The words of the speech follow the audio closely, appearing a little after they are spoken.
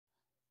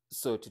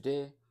So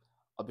today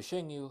I'll be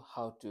showing you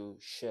how to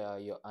share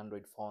your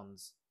Android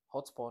phone's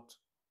hotspot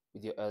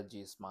with your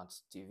LG Smart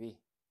TV.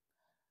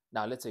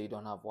 Now let's say you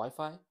don't have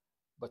Wi-Fi,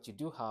 but you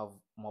do have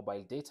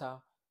mobile data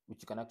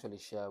which you can actually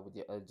share with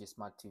your LG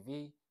Smart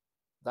TV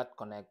that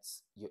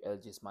connects your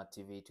LG Smart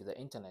TV to the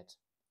internet.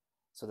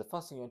 So the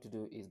first thing you want to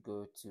do is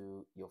go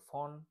to your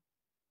phone,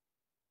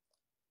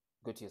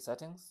 go to your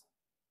settings,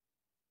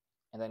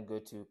 and then go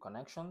to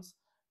connections.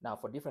 Now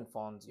for different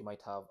phones you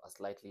might have a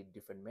slightly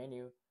different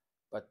menu,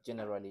 but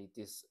generally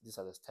these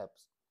are the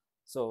steps.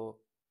 So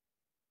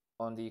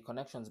on the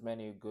connections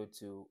menu, go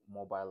to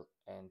mobile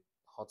and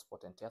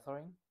hotspot and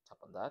tethering, tap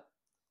on that,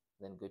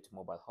 then go to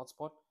mobile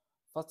hotspot.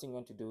 First thing you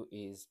want to do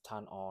is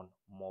turn on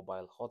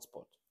mobile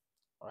hotspot.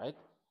 All right,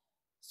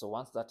 so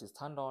once that is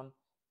turned on,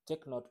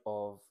 take note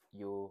of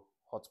your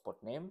hotspot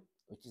name,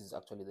 which is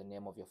actually the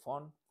name of your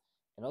phone,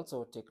 and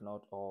also take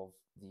note of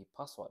the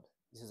password.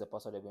 This is the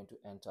password you're going to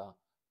enter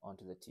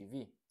onto the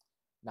TV.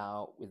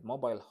 Now with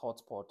mobile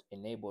hotspot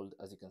enabled,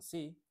 as you can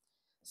see,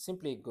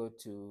 simply go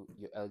to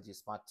your LG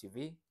Smart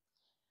TV,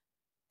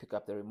 pick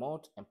up the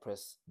remote and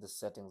press the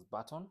settings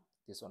button,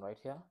 this one right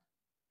here.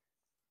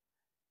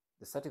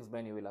 The settings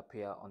menu will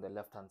appear on the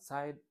left hand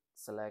side.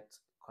 Select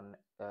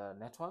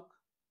network.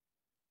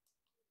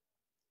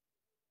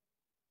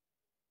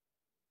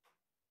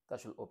 That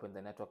should open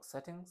the network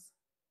settings.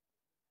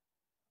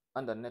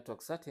 Under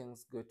network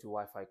settings, go to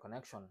Wi-Fi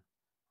connection.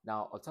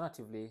 Now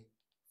alternatively,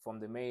 from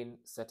the main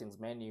settings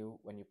menu,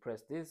 when you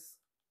press this,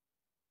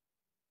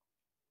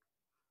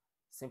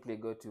 simply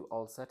go to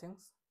all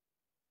settings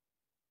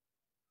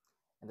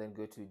and then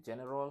go to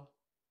general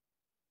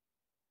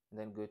and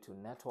then go to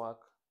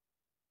network,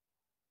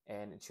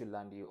 and it should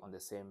land you on the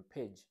same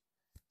page.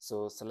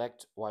 So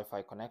select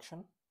Wi-Fi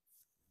connection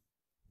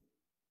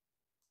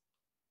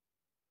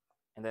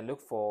and then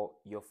look for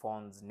your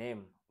phone's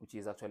name, which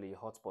is actually your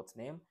hotspot's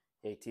name.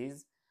 Here it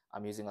is.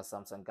 I'm using a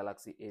Samsung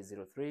Galaxy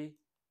A03,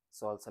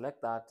 so I'll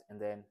select that and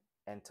then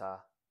enter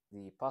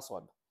the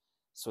password.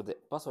 So the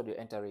password you're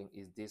entering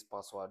is this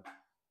password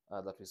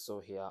that we saw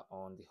here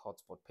on the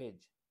hotspot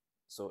page.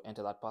 So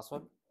enter that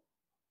password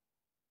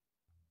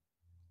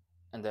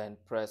and then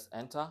press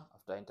enter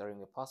after entering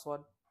your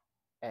password,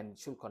 and it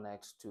should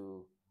connect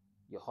to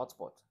your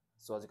hotspot.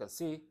 So as you can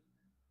see,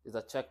 there's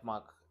a check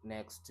mark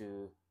next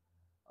to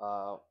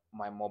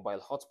my mobile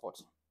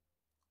hotspot.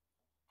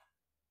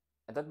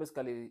 And that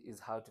basically is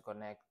how to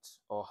connect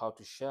or how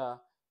to share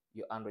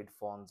your Android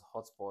phone's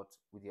hotspot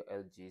with your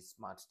LG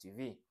Smart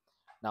TV.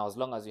 Now, as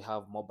long as you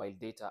have mobile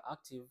data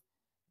active,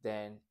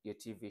 then your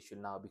TV should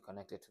now be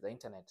connected to the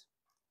internet.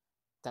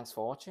 Thanks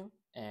for watching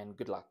and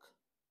good luck.